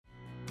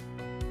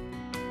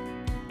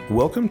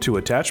Welcome to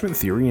Attachment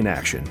Theory in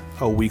Action,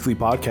 a weekly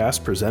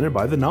podcast presented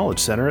by the Knowledge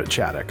Center at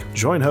Chaddock.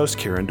 Join host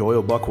Karen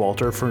Doyle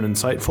Buckwalter for an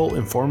insightful,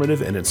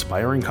 informative, and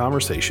inspiring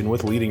conversation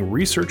with leading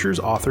researchers,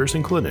 authors,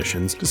 and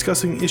clinicians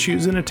discussing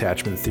issues in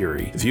attachment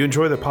theory. If you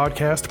enjoy the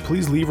podcast,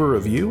 please leave a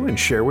review and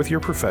share with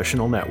your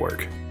professional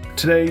network.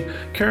 Today,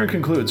 Karen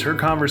concludes her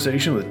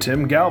conversation with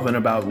Tim Galvin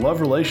about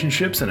love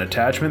relationships and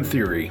attachment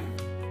theory.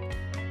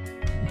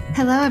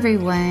 Hello,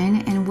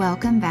 everyone, and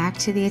welcome back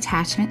to the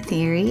Attachment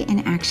Theory in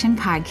Action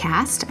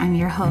podcast. I'm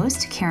your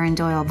host, Karen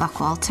Doyle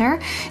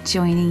Buckwalter,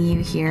 joining you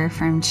here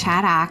from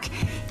Chaddock.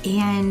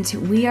 And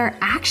we are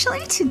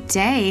actually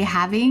today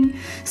having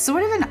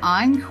sort of an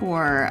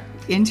encore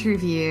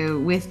interview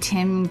with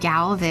Tim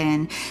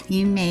Galvin.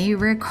 You may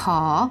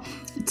recall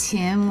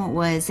Tim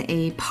was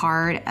a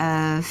part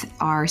of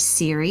our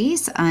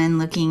series on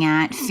looking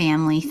at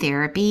family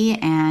therapy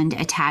and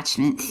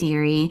attachment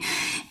theory.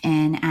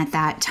 And at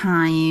that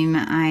time,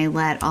 I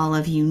let all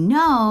of you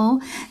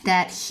know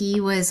that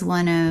he was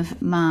one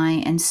of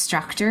my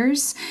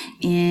instructors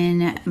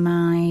in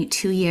my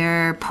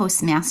 2-year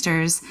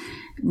postmaster's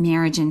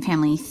marriage and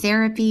family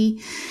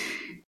therapy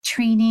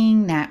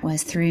training that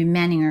was through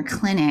Menninger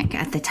Clinic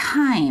at the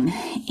time.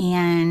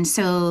 And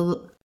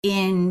so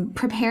in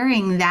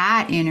preparing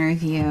that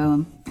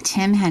interview,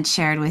 Tim had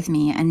shared with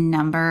me a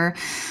number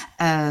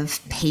of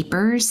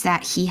papers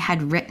that he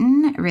had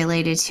written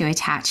related to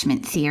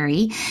attachment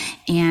theory.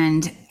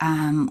 And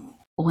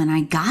when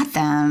I got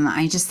them,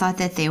 I just thought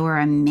that they were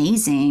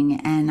amazing.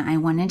 And I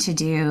wanted to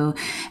do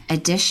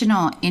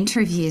additional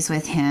interviews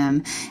with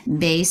him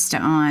based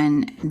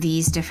on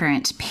these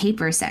different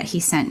papers that he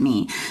sent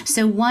me.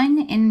 So one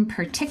in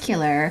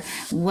particular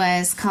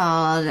was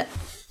called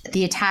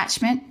The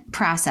Attachment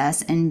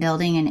Process in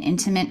Building an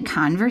Intimate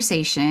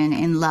Conversation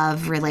in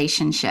Love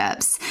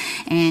Relationships.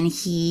 And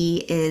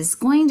he is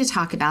going to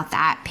talk about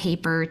that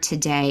paper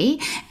today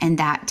and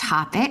that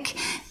topic.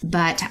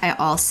 But I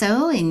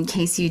also, in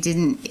case you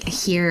didn't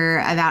hear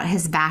about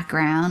his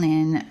background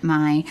in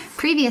my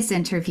previous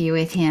interview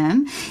with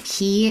him,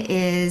 he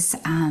is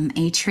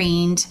a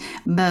trained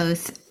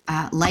both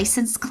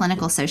licensed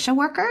clinical social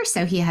worker.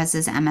 So he has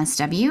his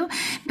MSW,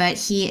 but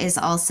he is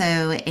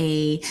also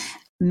a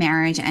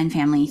marriage and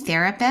family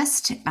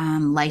therapist,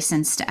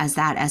 licensed as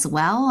that as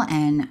well,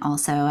 and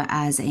also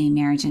as a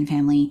marriage and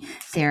family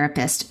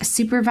therapist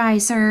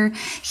supervisor.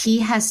 He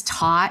has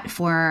taught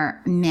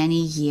for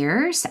many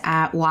years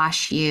at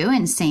WashU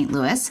in St.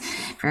 Louis,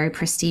 very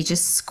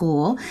prestigious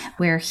school,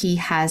 where he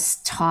has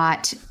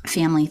taught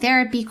family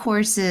therapy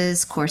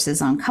courses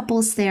on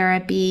couples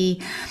therapy.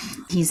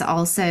 He's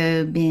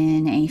also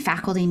been a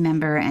faculty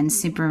member and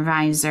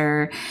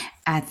supervisor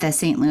at the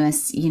St.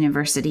 Louis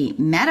University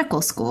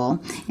Medical School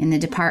in the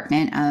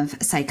Department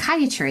of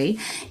Psychiatry.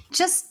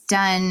 Just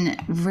done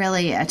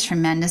really a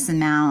tremendous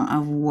amount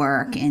of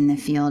work in the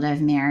field of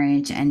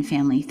marriage and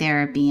family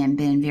therapy and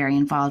been very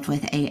involved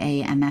with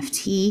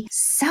AAMFT.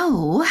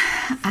 So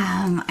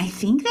I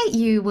think that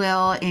you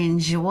will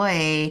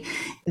enjoy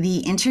the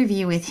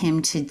interview with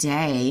him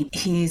today.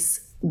 He's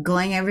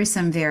going over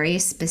some very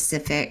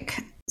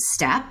specific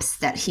steps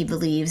that he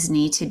believes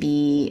need to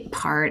be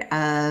part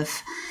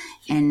of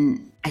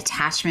an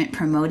attachment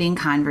promoting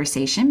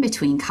conversation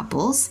between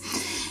couples.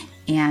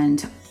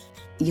 And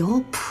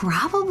you'll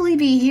probably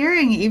be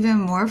hearing even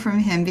more from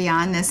him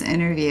beyond this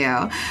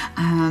interview.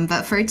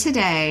 But for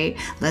today,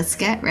 let's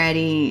get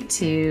ready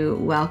to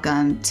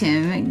welcome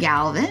Tim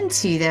Galvin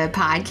to the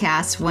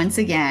podcast once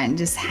again.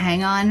 Just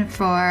hang on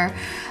for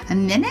a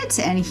minute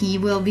and he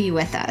will be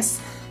with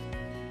us.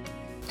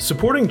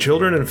 Supporting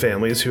children and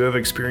families who have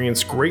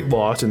experienced great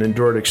loss and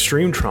endured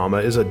extreme trauma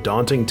is a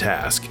daunting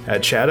task.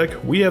 At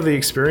Chaddock, we have the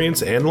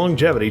experience and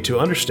longevity to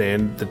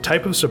understand the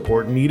type of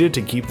support needed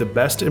to keep the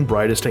best and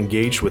brightest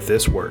engaged with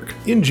this work.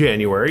 In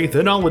January,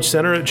 the Knowledge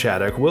Center at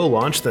Chaddock will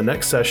launch the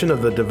next session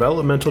of the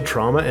Developmental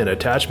Trauma and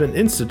Attachment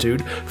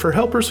Institute for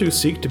helpers who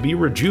seek to be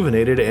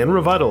rejuvenated and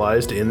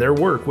revitalized in their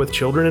work with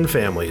children and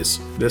families.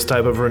 This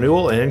type of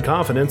renewal and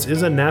confidence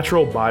is a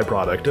natural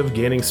byproduct of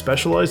gaining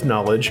specialized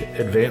knowledge,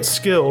 advanced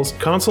skills,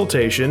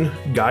 consultation,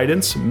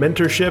 guidance,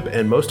 mentorship,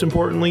 and most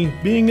importantly,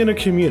 being in a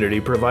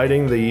community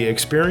providing the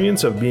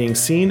experience of being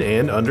seen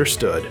and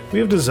understood. We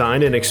have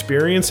designed an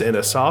experience and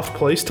a soft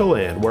place to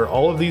land where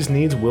all of these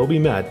needs will be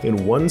met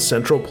in one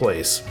central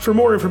place. For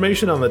more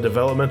information on the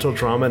Developmental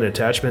Trauma and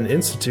Attachment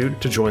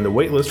Institute, to join the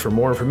waitlist for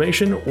more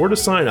information, or to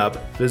sign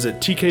up, visit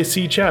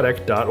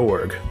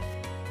tkcchaddock.org.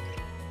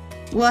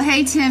 Well,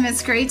 hey, Tim,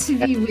 it's great to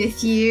be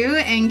with you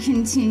and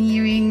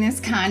continuing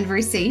this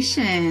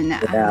conversation.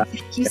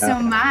 Thank you so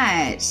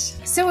much.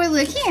 So we're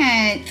looking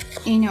at,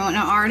 an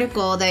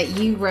article that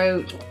you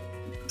wrote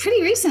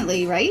pretty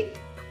recently, right?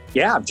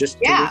 Yeah, just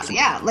 2 weeks ago.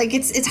 Yeah, like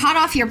it's hot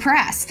off your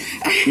press.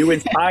 You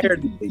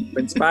inspired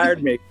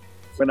me.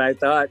 When I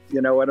thought,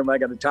 what am I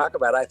going to talk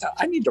about? I thought,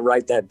 I need to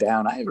write that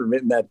down. I haven't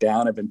written that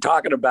down. I've been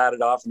talking about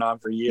it off and on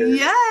for years.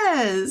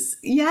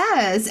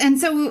 Yes. And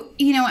so,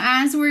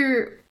 as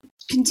we're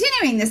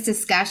continuing this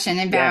discussion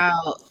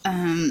about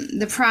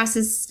the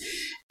process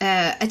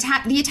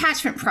the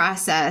attachment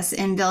process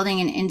and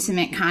building an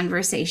intimate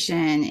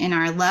conversation in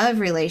our love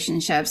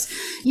relationships,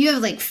 you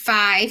have like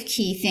 5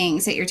 key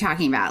things that you're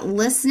talking about: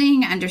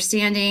 listening,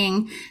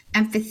 understanding,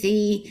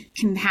 empathy,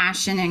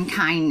 compassion, and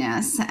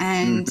kindness.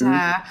 And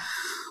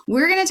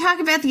we're going to talk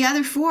about the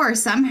other 4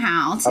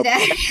 somehow today.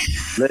 Okay.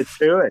 Let's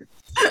do it.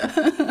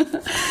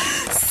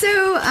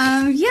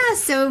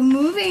 So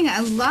moving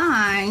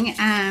along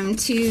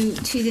to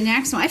the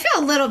next one. I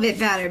feel a little bit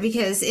better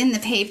because in the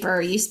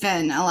paper you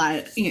spend a lot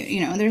of,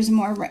 there's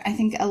more, I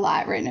think, a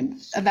lot written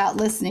about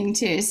listening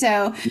too.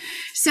 So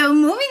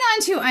moving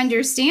on to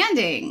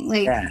understanding,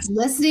 like Yes.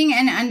 Listening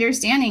and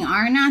understanding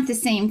are not the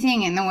same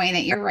thing in the way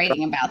that you're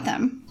writing about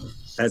them.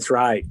 That's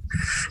right.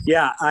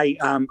 Yeah,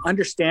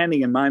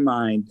 understanding in my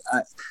mind,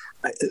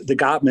 the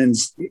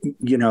Gottmans,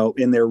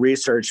 in their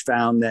research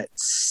found that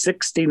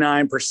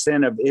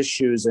 69% of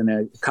issues in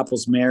a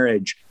couple's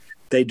marriage,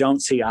 they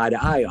don't see eye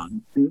to eye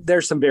on. And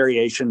there's some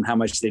variation in how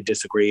much they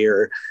disagree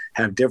or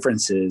have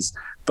differences,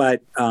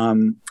 but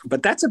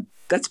that's a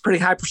pretty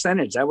high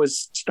percentage. That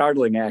was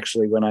startling,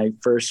 actually, when I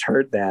first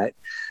heard that.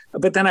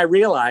 But then I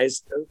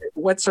realized,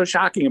 what's so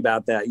shocking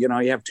about that? You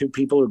have 2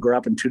 people who grew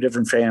up in 2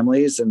 different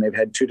families and they've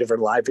had 2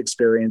 different life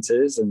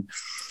experiences. And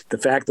the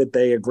fact that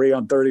they agree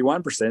on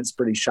 31% is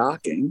pretty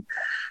shocking.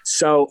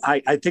 So I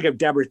think of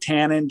Deborah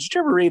Tannen. Did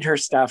you ever read her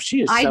stuff?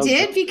 She is I so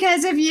did good.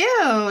 Because of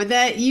you,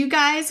 that you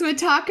guys would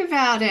talk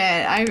about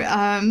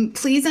it.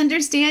 Please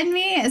Understand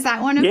Me. Is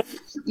that one of? Yeah.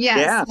 Yes.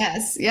 Yeah.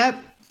 Yes. Yep.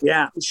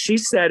 Yeah. She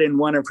said in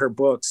one of her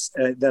books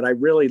that I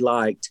really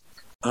liked,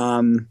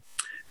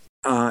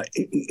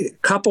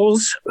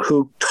 couples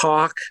who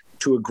talk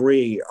to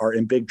agree are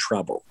in big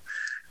trouble.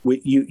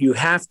 You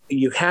have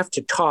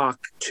to talk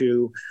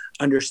to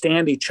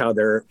understand each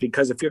other,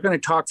 because if you're going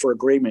to talk for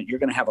agreement, you're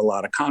going to have a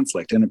lot of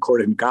conflict. And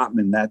according to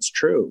Gottman, that's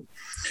true.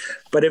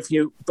 But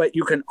you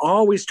can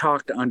always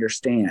talk to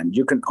understand.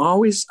 You can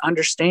always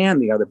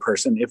understand the other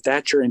person if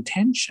that's your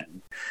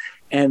intention.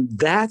 And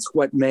that's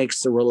what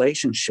makes the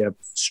relationship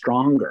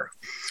stronger.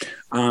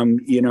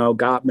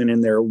 Gottman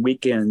in their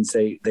weekends,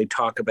 they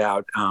talk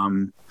about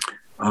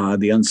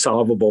the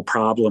unsolvable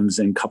problems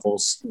in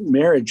couples'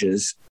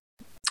 marriages.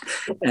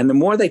 And the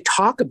more they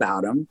talk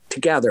about them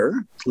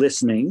together,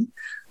 listening,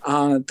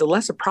 the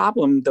less a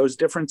problem those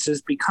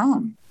differences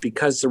become,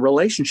 because the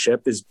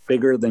relationship is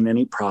bigger than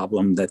any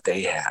problem that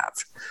they have.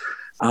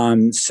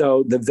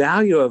 So the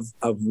value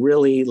of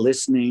really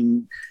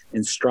listening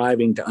and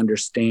striving to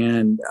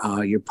understand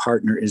your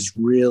partner is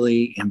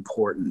really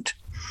important.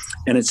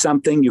 And it's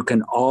something you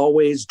can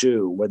always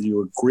do, whether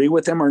you agree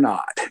with them or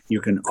not.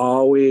 You can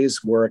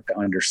always work to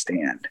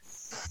understand.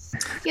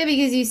 Yeah,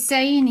 because you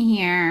say in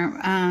here,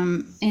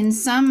 in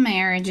some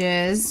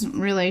marriages,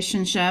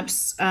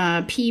 relationships,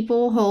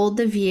 people hold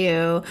the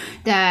view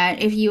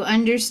that if you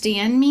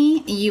understand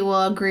me, you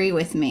will agree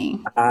with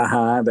me.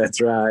 That's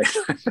right.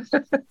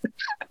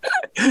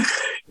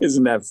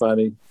 Isn't that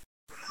funny?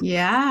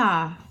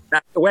 Yeah.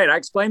 Wait, I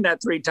explained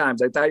that 3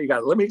 times. I thought you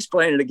got it. Let me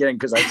explain it again,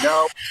 because I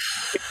know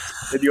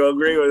that you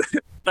agree with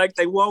it. Like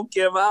they won't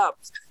give up.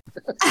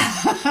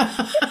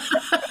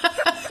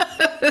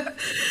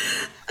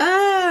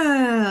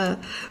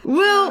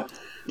 Well,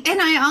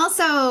 and I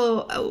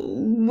also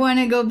want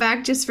to go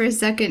back just for a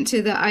second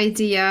to the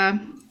idea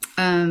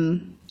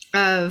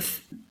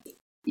of,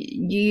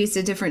 you used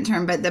a different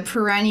term, but the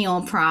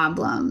perennial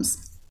problems.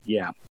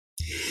 Yeah.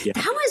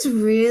 That was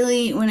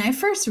really, when I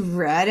first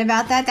read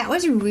about that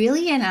was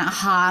really an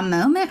aha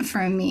moment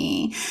for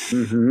me.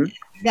 Mm-hmm.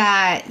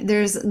 That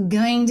there's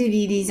going to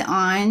be these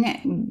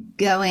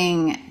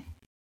ongoing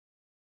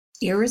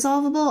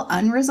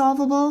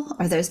unresolvable,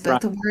 are those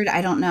both the word?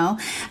 I don't know.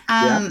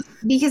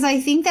 Because I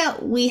think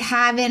that we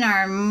have in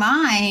our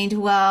mind,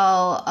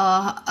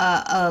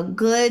 a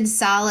good,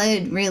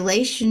 solid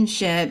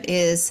relationship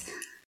is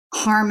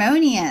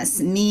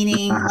harmonious,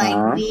 meaning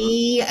like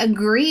we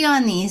agree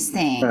on these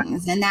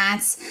things. And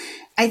that's,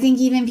 I think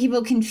even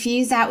people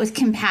confuse that with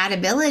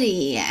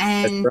compatibility,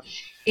 and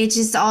it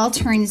just all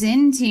turns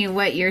into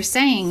what you're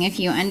saying. If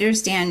you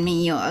understand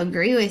me, you'll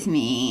agree with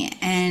me.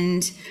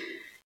 And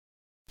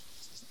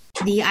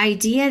the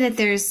idea that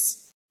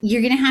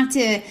you're going to have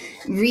to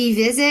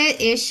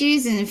revisit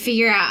issues and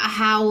figure out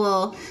how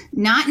we'll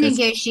not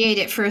negotiate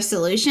it for a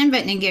solution,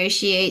 but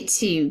negotiate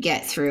to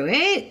get through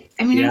it.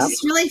 I mean, I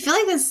just really feel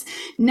like that's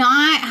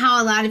not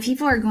how a lot of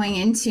people are going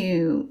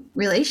into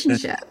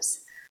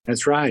relationships.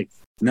 That's right.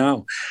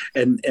 No.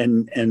 And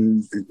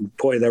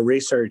boy, the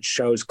research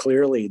shows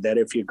clearly that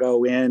if you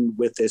go in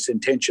with this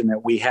intention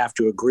that we have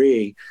to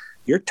agree,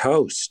 you're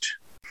toast.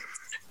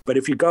 But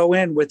if you go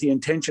in with the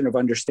intention of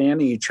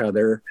understanding each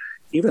other,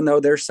 even though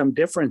there's some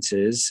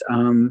differences,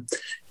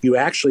 you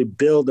actually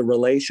build a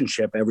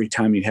relationship every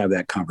time you have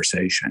that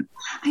conversation.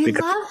 I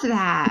love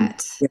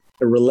that.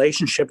 The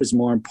relationship is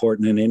more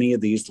important than any of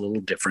these little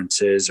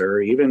differences,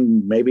 or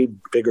even maybe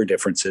bigger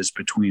differences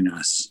between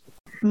us.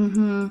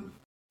 Mm-hmm.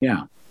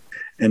 Yeah.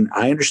 And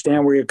I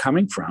understand where you're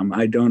coming from.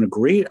 I don't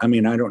agree. I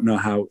mean, I don't know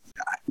how,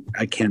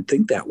 I can't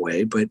think that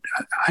way, but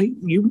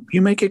you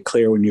make it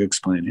clear when you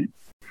explain it.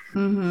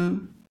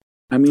 Mm-hmm.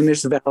 I mean,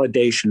 there's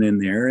validation in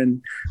there,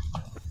 and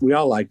we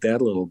all like that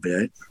a little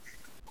bit.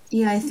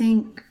 Yeah, I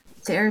think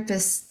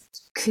therapists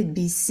could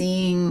be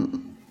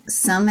seeing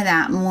some of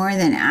that more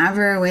than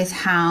ever with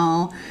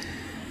how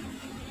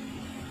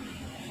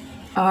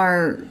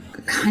our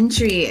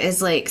country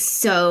is like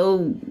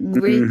so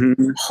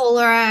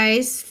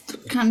polarized,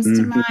 comes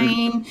to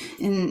mind,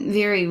 in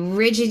very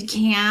rigid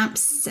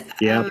camps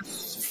of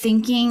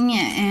thinking,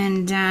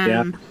 and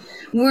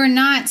we're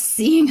not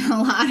seeing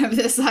a lot of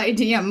this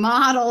idea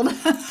modeled.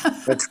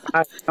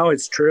 No,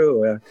 it's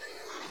true.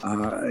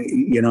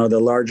 The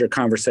larger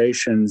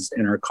conversations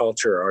in our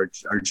culture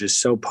are just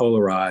so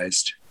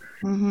polarized,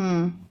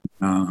 and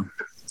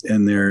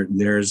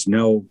there's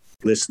no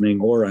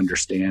listening or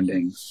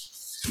understanding.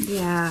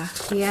 Yeah.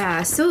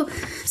 So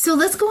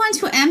let's go on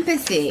to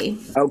empathy.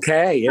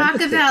 Okay.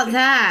 Talk about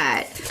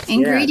that.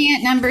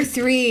 Ingredient number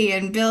 3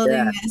 in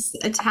building this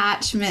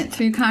attachment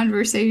through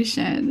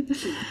conversation.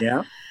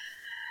 Yeah.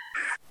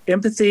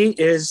 Empathy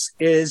is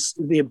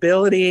the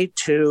ability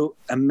to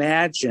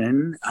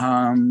imagine,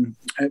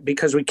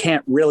 because we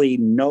can't really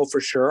know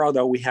for sure,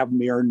 although we have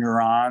mirror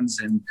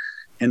neurons,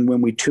 and when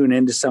we tune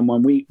into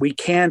someone, we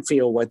can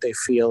feel what they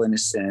feel in a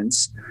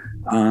sense,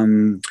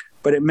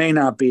 but it may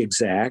not be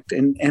exact.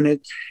 And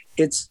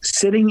it's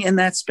sitting in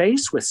that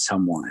space with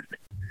someone,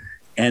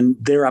 and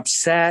they're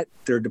upset,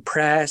 they're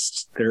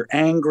depressed, they're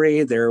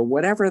angry, they're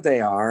whatever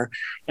they are,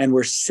 and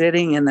we're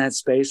sitting in that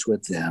space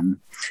with them.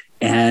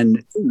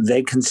 And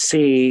they can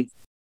see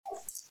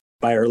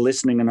by our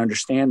listening and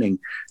understanding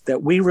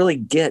that we really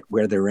get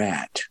where they're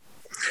at.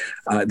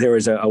 There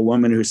was a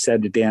woman who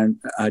said to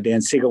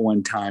Dan Siegel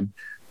one time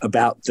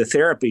about the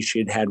therapy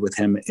she had with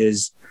him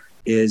is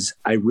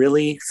I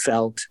really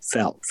felt.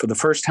 For the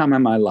first time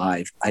in my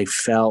life, I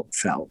felt.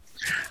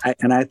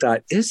 And I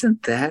thought,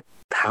 isn't that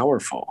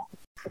powerful?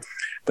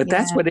 But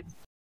that's what it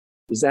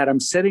is, that I'm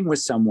sitting with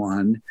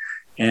someone,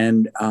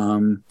 and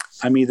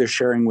I'm either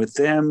sharing with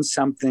them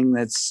something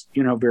that's,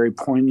 very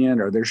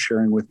poignant, or they're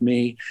sharing with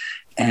me,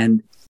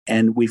 and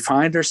we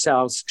find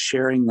ourselves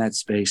sharing that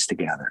space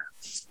together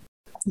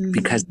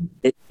because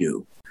it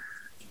you.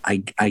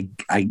 I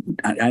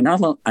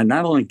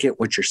not only get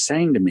what you're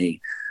saying to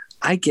me,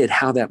 I get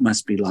how that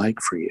must be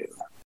like for you.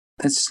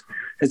 It's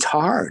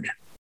hard.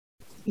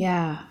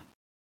 Yeah.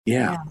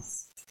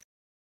 Yes.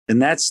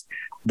 And that's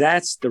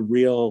the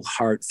real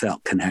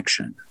heartfelt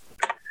connection.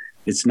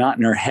 It's not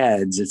in our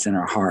heads, it's in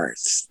our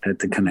hearts, at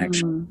the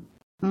connection.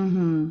 I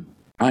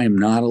am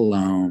not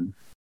alone.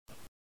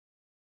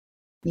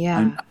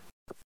 Yeah.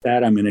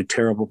 I'm in a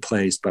terrible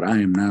place, but I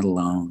am not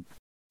alone.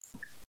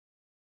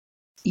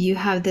 You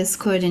have this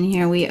quote in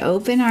here: we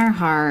open our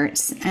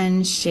hearts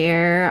and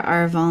share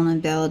our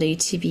vulnerability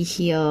to be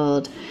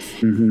healed.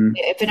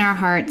 We open our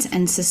hearts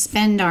and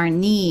suspend our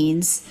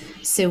needs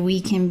so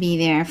we can be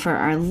there for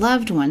our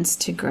loved ones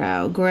to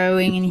grow,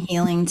 growing and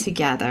healing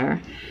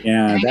together.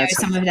 Yeah, I know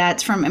some of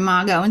that's from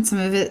Imago and some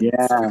of it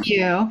from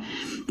you.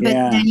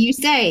 But then you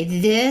say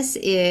this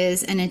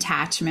is an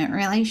attachment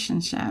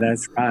relationship.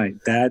 That's right.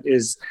 That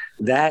is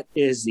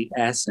the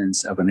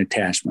essence of an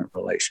attachment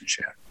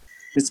relationship.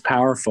 It's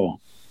powerful.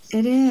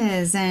 It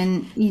is.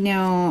 And,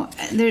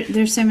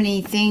 there's so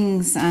many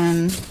things,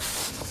 I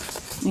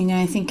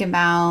think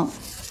about,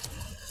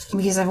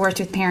 because I've worked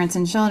with parents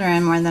and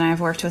children more than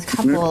I've worked with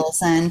couples.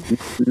 And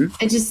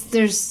it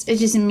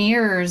just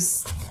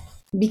mirrors,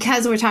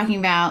 because we're talking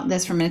about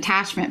this from an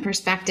attachment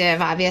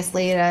perspective,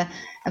 obviously it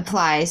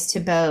applies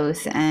to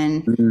both.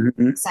 And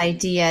this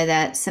idea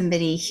that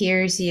somebody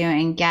hears you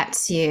and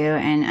gets you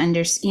and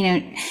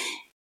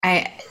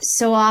I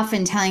so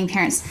often telling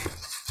parents,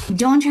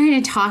 don't try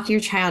to talk your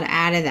child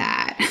out of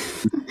that.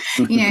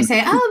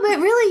 Say, oh, but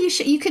really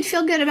you could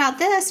feel good about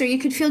this, or you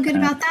could feel good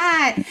about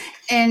that.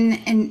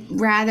 And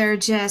rather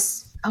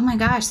just, oh my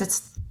gosh,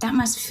 that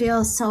must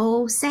feel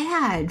so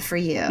sad for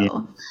you.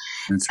 Yeah,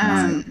 that's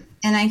right.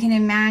 And I can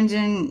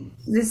imagine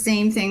the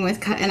same thing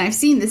and I've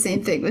seen the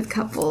same thing with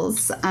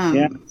couples.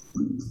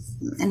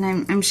 And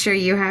I'm sure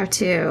you have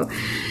too.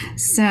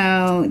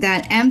 So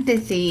that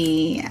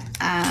empathy,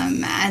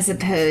 as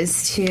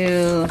opposed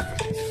to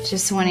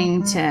just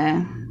wanting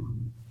to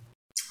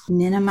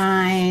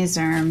minimize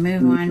or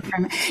move on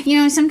from,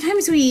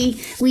 sometimes we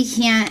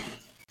can't,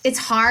 it's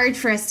hard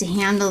for us to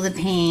handle the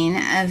pain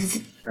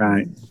of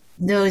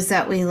those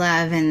that we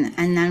love. And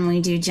then we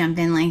do jump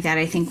in like that,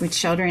 I think, with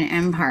children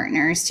and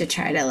partners to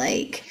try to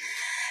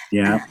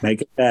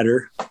make it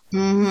better.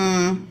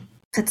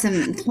 Put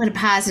a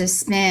positive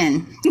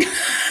spin.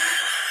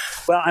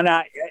 Well, and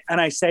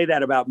I say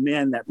that about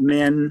men, that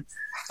men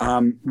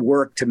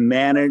work to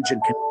manage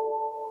and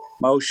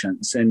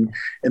emotions, and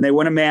they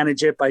want to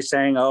manage it by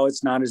saying, oh,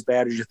 it's not as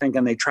bad as you think,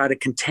 and they try to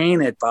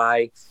contain it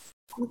by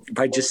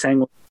just saying,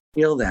 well, I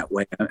feel that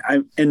way.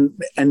 And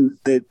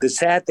the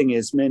sad thing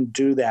is, men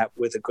do that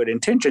with a good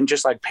intention,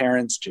 just like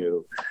parents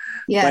do.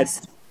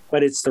 Yes,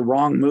 but it's the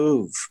wrong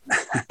move.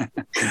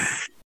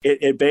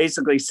 It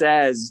basically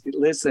says,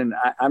 listen,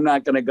 I'm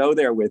not going to go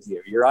there with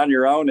you. You're on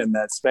your own in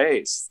that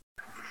space.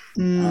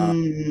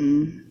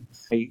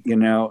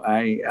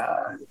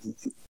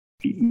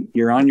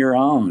 you're on your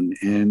own.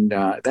 And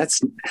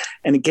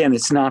and again,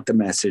 it's not the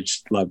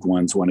message loved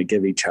ones want to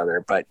give each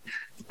other, but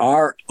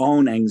our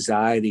own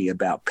anxiety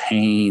about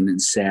pain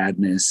and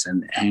sadness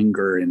and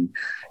anger and,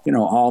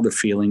 all the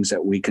feelings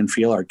that we can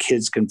feel, our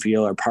kids can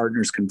feel, our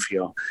partners can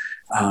feel,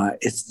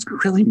 it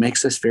really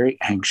makes us very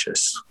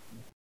anxious.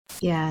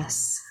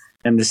 Yes.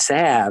 And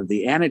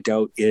the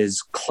antidote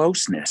is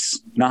closeness,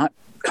 not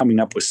coming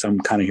up with some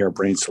kind of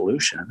harebrained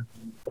solution.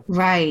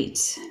 Right.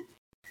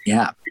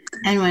 Yeah.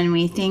 And when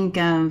we think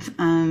of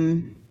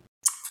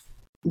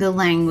the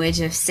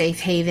language of safe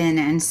haven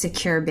and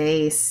secure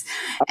base,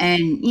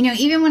 and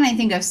even when I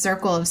think of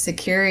circle of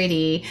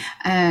security,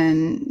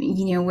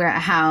 where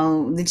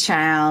how the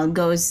child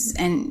goes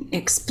and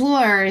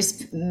explores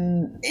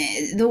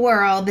the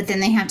world, but then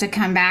they have to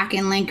come back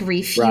and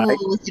refuel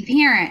with the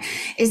parent.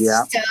 It's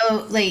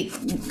so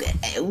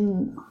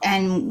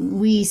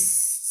and we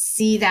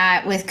see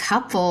that with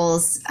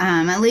couples,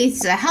 at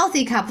least a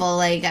healthy couple.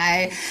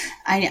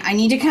 I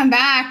need to come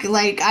back.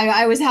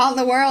 I was out in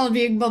the world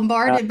being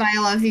bombarded by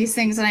all of these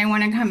things, and I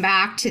want to come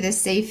back to the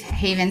safe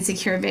haven,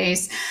 secure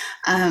base.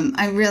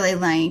 I really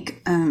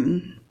like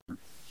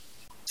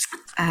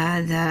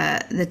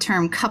the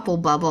term couple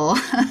bubble.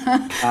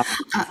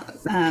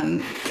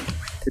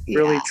 It's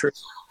really true.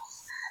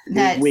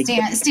 That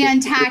Stan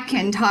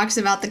Tatkin talks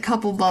about the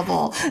couple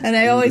bubble, and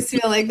I always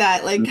feel like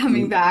that,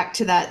 coming back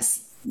to that.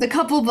 The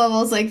couple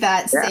bubbles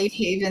that safe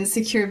haven,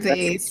 secure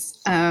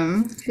base.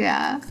 And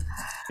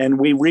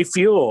we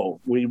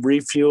refuel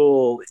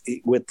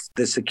with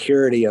the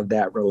security of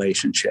that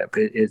relationship.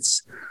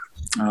 It's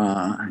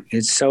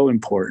so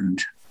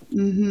important.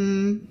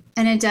 Mm-hmm.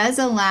 And it does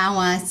allow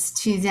us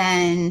to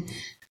then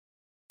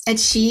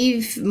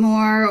achieve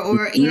more,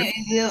 or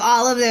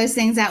all of those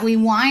things that we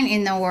want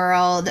in the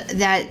world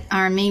that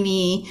are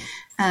maybe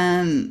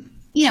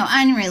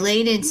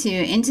unrelated to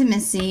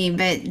intimacy,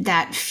 but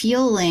that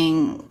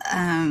feeling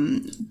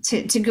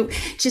to go,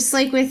 just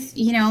like with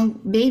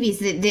babies,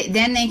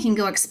 then they can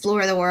go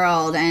explore the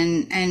world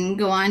and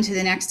go on to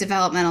the next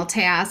developmental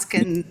task,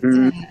 and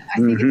I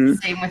think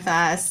it's the same with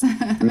us.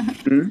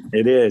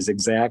 It is,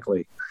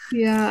 exactly.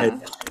 Yeah.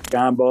 As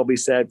John Bowlby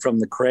said, from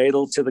the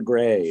cradle to the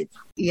grave.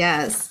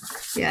 Yes.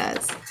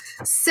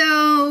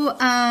 So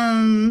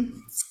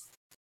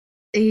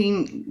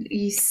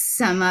you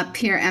sum up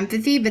here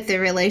empathy, but the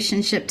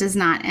relationship does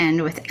not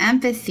end with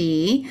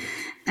empathy.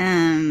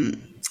 And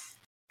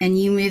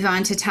you move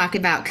on to talk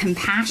about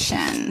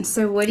compassion.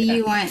 So what do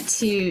you want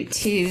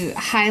to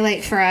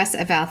highlight for us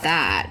about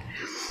that?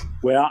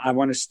 Well, I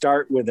want to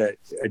start with a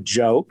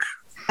joke.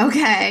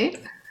 Okay.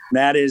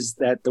 That is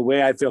that the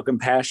way I feel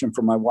compassion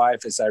for my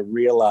wife is I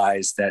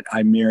realize that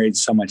I married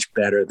so much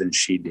better than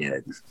she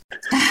did.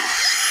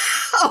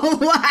 Oh,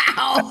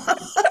 wow.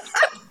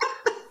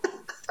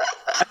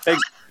 I think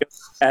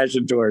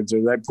compassion towards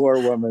her, that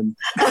poor woman.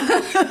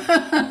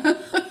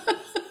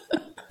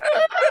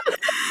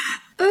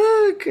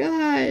 Oh,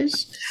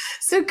 gosh.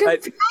 So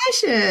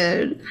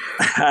compassion.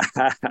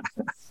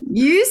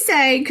 You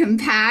say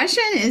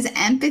compassion is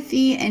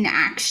empathy in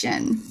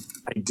action.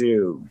 I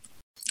do.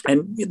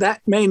 And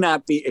that may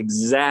not be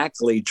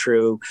exactly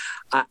true.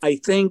 I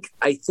think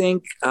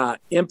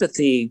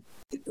empathy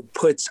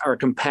puts our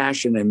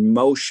compassion in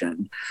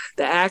motion.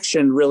 The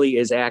action really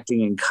is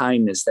acting in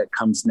kindness that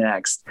comes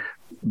next.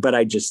 But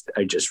I just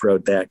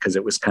wrote that because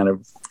it was kind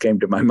of came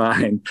to my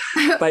mind.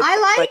 But,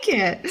 I like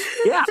it.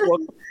 Yeah, well,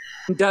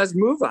 it does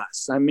move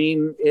us. I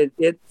mean,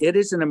 it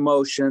is an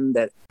emotion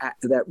that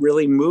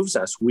really moves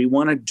us. We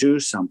want to do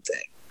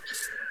something.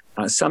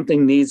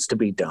 Something needs to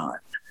be done.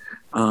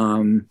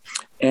 And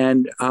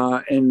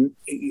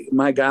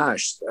my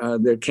gosh,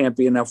 there can't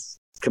be enough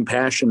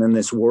compassion in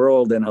this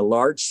world in a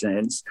large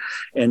sense.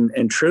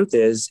 And truth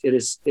is, it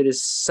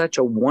is such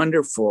a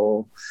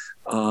wonderful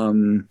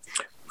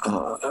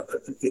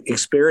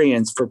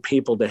experience for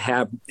people to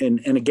have.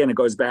 And again, it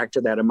goes back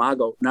to that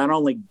imago, not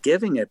only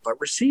giving it, but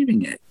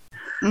receiving it.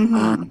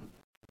 Mm-hmm.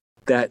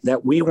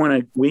 That we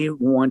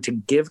want to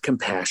give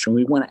compassion.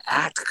 We want to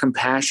act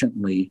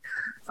compassionately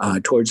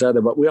towards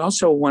others, but we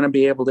also want to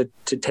be able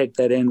to take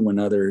that in when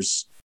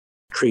others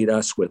treat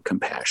us with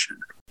compassion.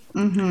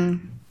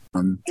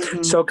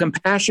 Mm-hmm. So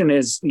compassion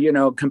is,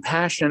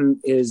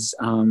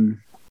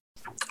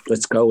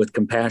 let's go with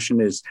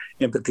compassion is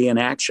empathy in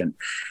action.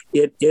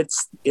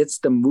 It's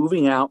the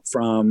moving out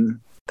from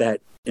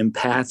that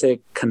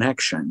empathic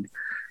connection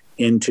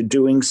into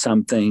doing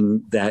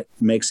something that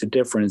makes a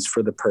difference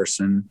for the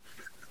person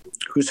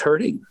who's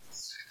hurting.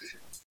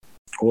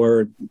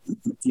 Or,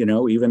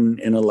 even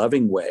in a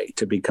loving way,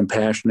 to be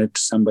compassionate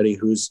to somebody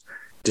who's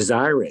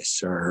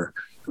desirous or,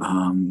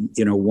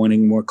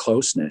 wanting more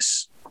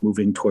closeness,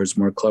 moving towards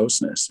more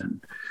closeness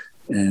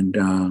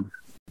and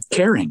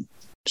caring.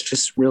 It's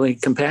just really,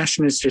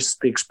 compassion is just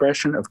the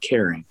expression of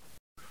caring.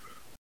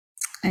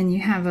 And you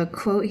have a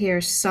quote here,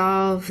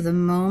 solve the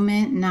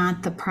moment,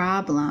 not the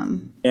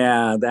problem.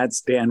 Yeah, that's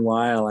Dan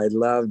Weil. I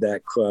love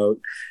that quote.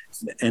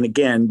 And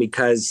again,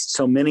 because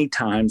so many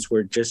times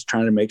we're just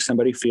trying to make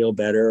somebody feel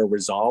better or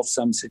resolve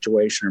some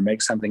situation or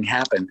make something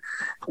happen.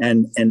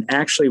 And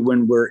actually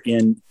when we're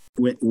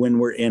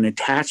in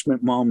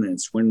attachment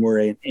moments, when we're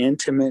in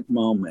intimate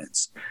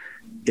moments,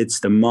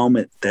 it's the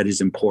moment that is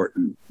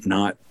important,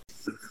 not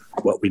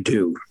what we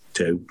do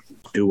to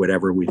do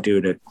whatever we do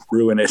to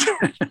ruin it.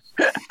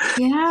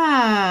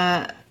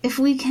 Yeah. If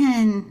we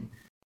can,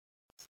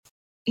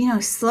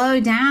 slow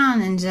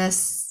down and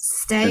just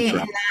stay in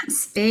that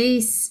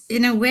space,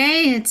 in a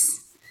way,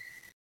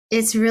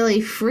 it's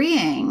really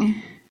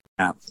freeing.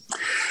 Yeah.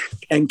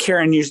 And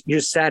Karen, you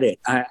said it.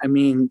 I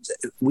mean,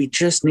 we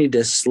just need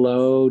to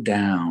slow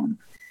down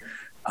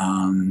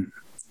and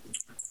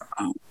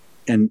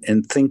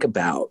think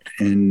about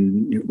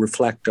and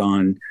reflect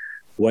on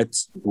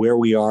where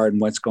we are and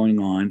what's going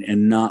on,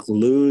 and not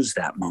lose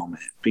that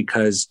moment,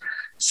 because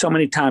so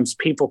many times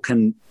people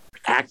can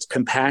act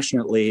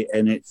compassionately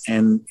and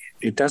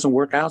it doesn't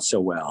work out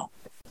so well.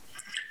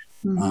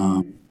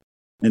 Mm-hmm.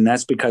 And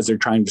that's because they're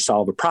trying to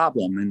solve a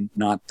problem and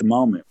not the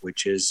moment,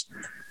 which is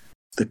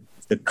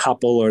the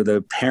couple or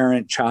the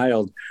parent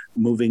child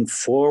moving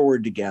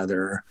forward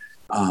together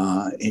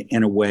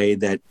in a way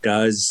that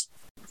does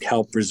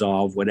help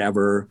resolve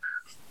whatever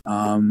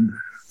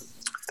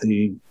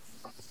the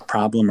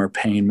problem or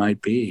pain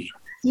might be.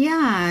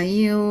 Yeah,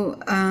 you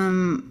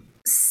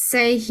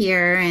say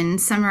here in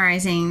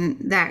summarizing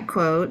that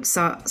quote,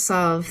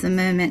 solve the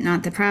moment,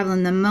 not the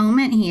problem. The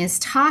moment he is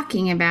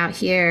talking about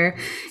here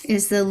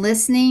is the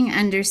listening,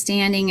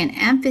 understanding, and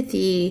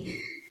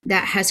empathy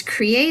that has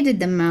created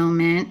the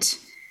moment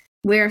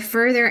where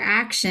further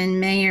action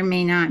may or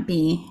may not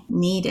be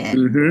needed.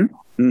 Mm-hmm.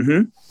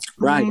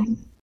 Mm-hmm. Right. Mm-hmm.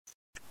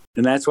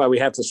 And that's why we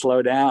have to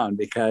slow down,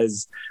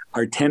 because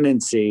our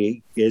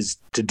tendency is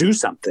to do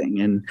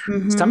something. And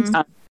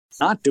sometimes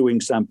not doing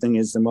something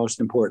is the most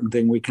important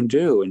thing we can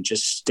do, and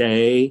just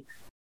stay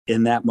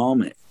in that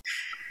moment.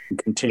 And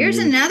continue. Here's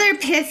another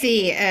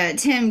pithy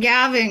Tim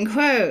Galvin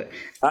quote.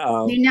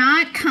 Uh-oh. Do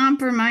not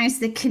compromise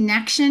the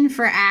connection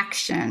for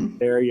action.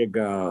 There you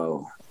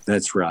go.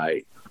 That's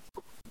right.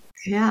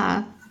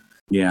 Yeah.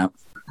 Yeah.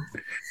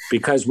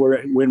 Because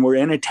when we're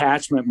in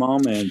attachment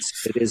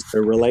moments, it is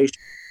the relation,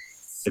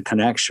 the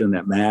connection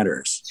that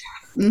matters.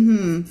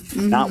 Mm-hmm.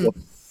 Mm-hmm. Not what.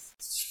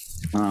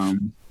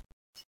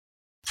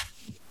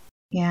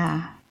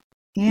 Yeah.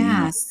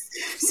 Yes.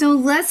 So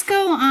let's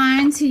go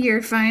on to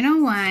your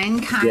final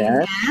one,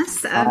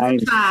 kindness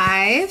of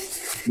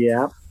 5.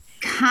 Yeah.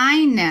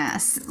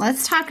 Kindness.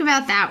 Let's talk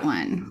about that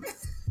one.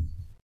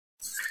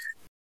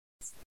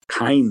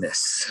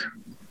 Kindness.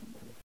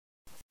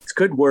 It's a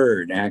good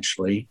word,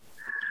 actually.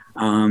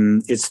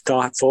 It's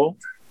thoughtful.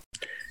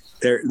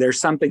 There's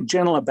something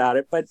gentle about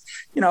it, but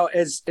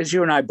as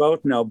you and I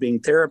both know, being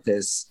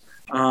therapists,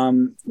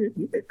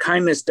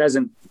 kindness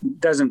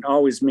doesn't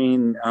always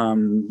mean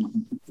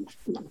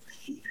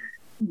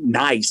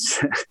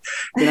nice.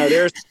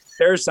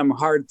 There's some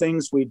hard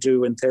things we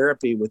do in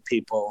therapy with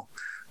people,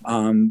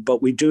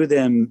 but we do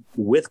them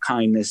with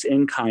kindness,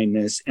 in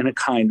a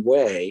kind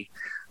way,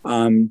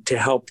 to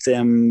help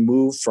them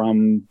move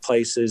from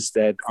places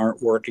that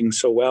aren't working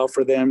so well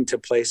for them to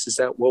places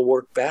that will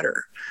work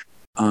better.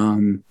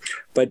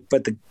 But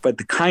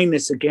the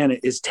kindness, again,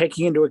 is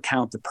taking into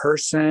account the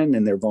person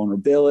and their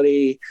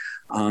vulnerability.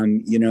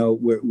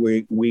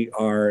 We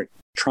are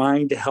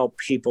trying to help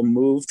people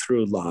move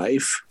through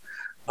life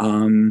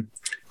in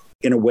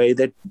a way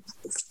that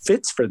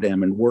fits for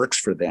them and works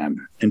for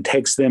them and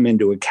takes them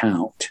into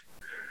account,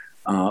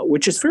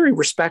 which is very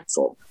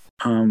respectful.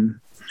 When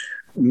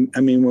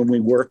we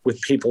work with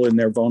people in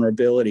their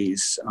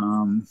vulnerabilities,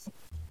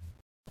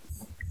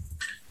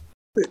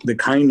 the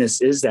kindness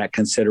is that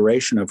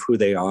consideration of who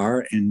they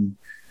are and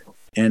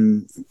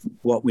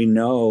what we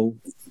know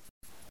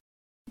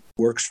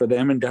works for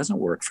them and doesn't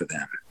work for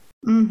them.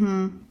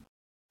 Mm-hmm.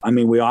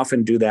 We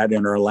often do that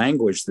in our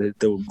language,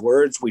 the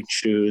words we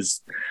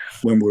choose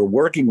when we're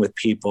working with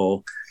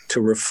people to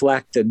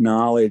reflect the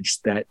knowledge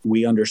that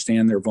we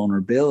understand their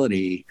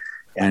vulnerability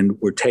and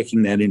we're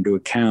taking that into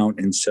account.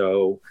 And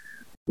so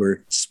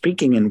we're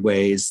speaking in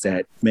ways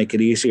that make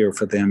it easier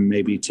for them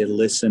maybe to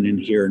listen and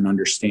hear and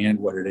understand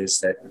what it is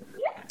that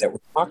we're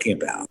talking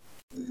about.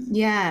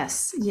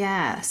 Yes,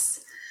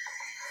 yes.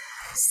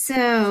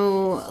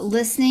 So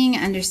listening,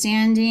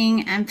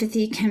 understanding,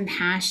 empathy,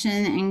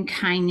 compassion, and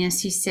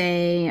kindness, you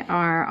say,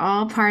 are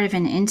all part of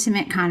an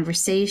intimate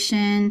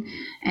conversation,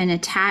 an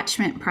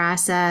attachment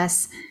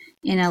process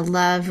in a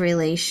love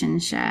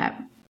relationship.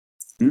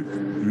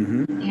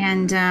 Mm-hmm.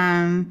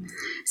 And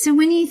so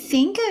when you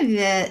think of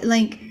it,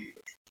 like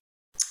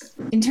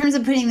In terms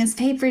of putting this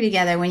paper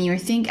together, when you were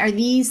are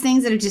these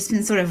things that have just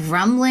been sort of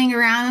rumbling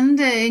around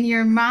in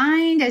your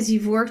mind as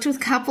you've worked with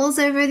couples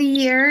over the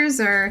years?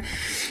 Or,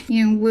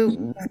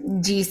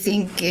 do you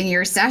think in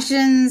your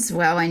sessions,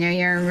 well, I know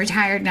you're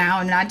retired now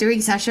and not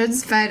doing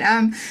sessions, but,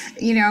 of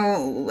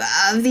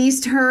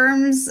these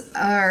terms,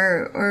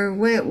 or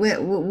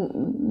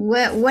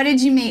what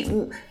did you make?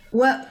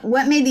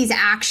 What made these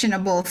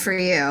actionable for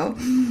you?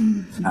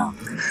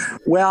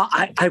 Well,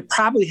 I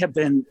probably have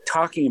been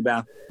talking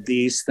about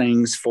these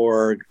things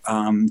for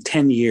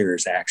 10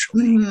 years,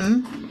 actually.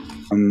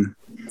 Mm-hmm.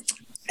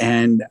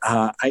 And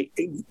I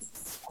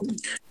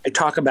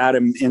talk about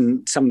them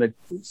in some of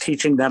the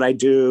teaching that I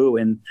do.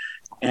 And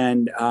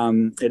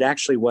it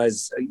actually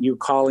was you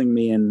calling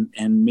me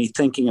and me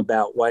thinking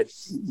about what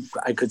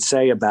I could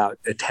say about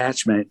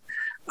attachment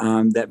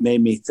that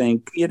made me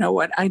think, you know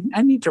what, I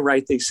need to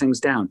write these things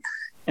down.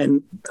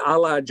 And a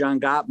la John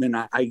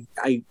Gottman,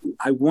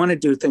 I want to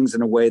do things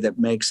in a way that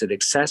makes it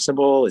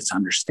accessible, it's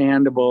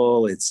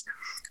understandable, it's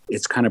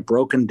kind of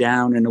broken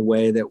down in a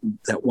way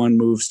that one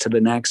moves to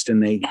the next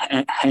and they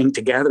hang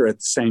together at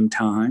the same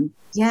time.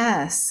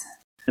 Yes.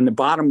 And the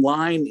bottom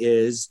line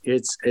is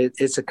it's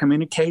a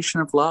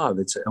communication of love.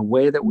 It's a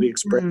way that we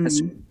express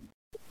and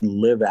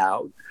live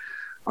out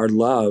our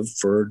love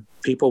for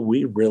people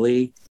we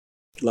really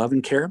love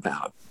and care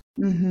about.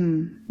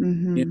 Mm-hmm.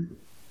 Mm-hmm. Yeah.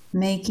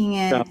 Making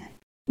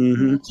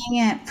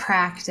it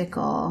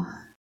practical.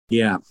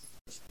 Yeah.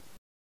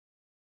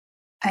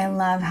 I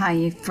love how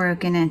you've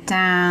broken it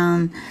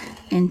down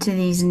into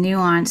these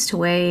nuanced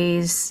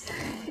ways.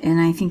 And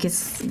I think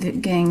it's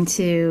going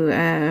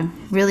to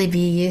really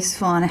be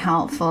useful and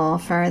helpful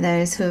for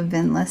those who have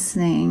been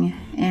listening.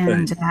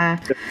 And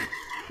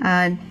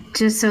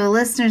just so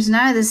listeners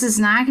know, this is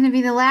not going to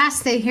be the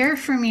last they hear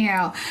from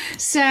you.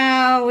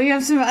 So we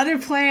have some other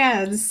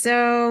plans.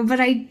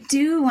 But I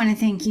do want to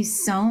thank you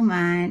so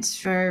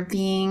much for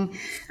being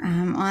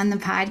on the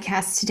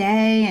podcast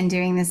today and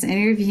doing this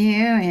interview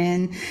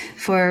and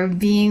for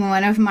being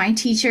one of my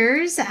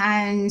teachers.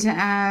 And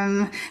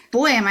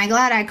boy, am I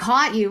glad I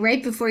caught you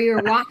right before you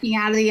were walking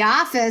out of the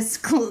office,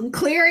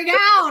 clearing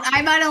out.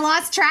 I might have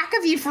lost track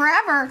of you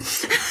forever.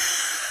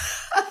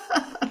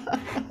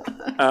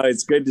 Oh,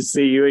 it's good to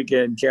see you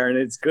again, Karen.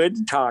 It's good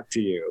to talk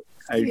to you.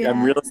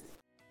 I'm really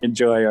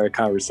enjoy our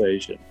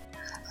conversation.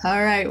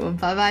 All right. Well,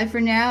 bye-bye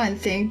for now. And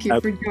thank you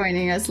for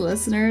joining us,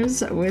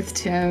 listeners, with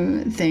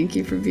Tim. Thank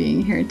you for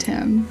being here,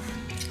 Tim.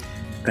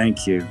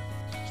 Thank you.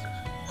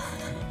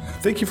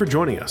 Thank you for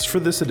joining us for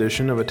this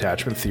edition of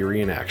Attachment Theory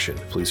in Action.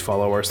 Please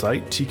follow our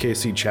site,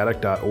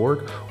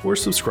 tkcchaddock.org, or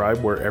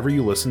subscribe wherever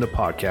you listen to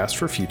podcasts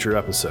for future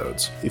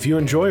episodes. If you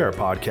enjoy our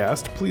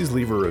podcast, please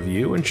leave a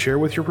review and share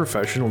with your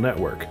professional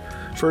network.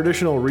 For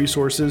additional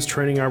resources,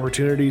 training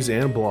opportunities,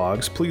 and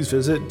blogs, please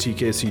visit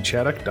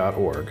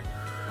tkcchaddock.org.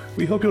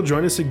 We hope you'll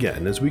join us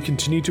again as we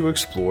continue to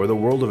explore the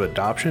world of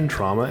adoption,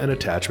 trauma, and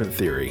attachment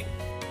theory.